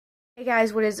Hey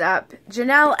guys, what is up?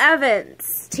 Janelle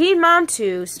Evans, Teen Mom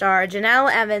 2 star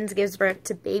Janelle Evans gives birth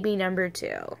to baby number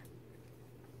 2.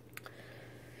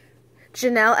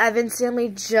 Janelle Evans' family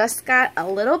just got a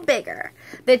little bigger.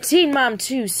 The Teen Mom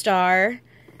 2 star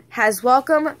has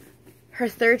welcomed her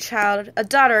third child, a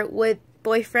daughter, with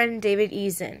boyfriend David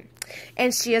Eason,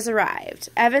 and she has arrived.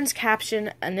 Evans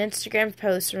captioned an Instagram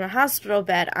post from a hospital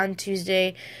bed on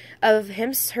Tuesday of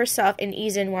herself and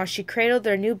Eason while she cradled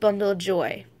their new bundle of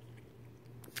joy.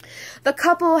 The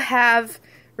couple have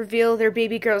revealed their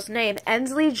baby girl's name,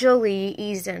 Ensley Jolie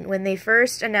Eason, when they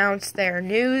first announced their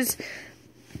news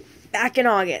back in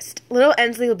August. Little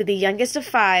Ensley will be the youngest of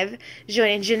 5,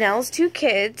 joining Janelle's 2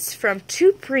 kids from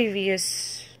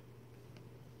previous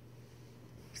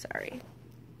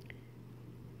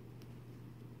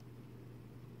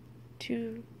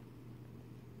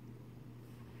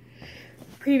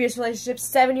relationships,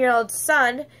 7-year-old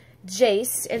son,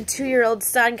 Jace, and 2-year-old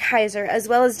son, Kaiser, as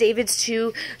well as David's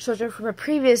 2 children from a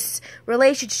previous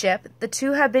relationship. The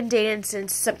two have been dating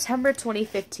since September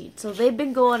 2015, so they've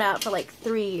been going out for like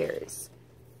 3 years.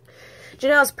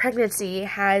 Janelle's pregnancy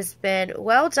has been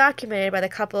well documented by the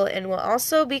couple and will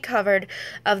also be covered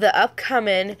of the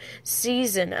upcoming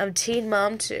season of Teen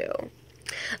Mom 2.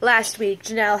 Last week,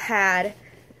 Janelle had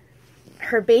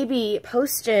her baby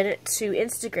posted to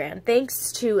Instagram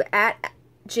thanks to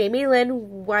Jamie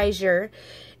Lynn Weiser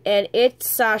and It's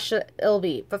Sasha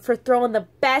Ilby, but for throwing the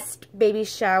best baby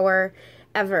shower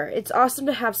ever. It's awesome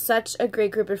to have such a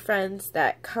great group of friends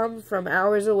that come from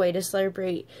hours away to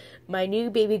celebrate my new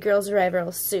baby girl's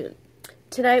arrival soon.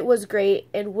 Tonight was great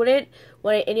and wouldn't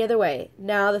want it any other way.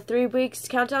 Now the 3 weeks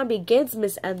countdown begins,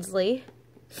 Miss Ensley.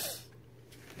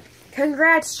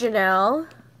 Congrats, Janelle.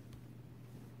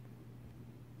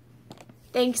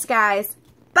 Thanks, guys.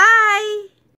 Bye!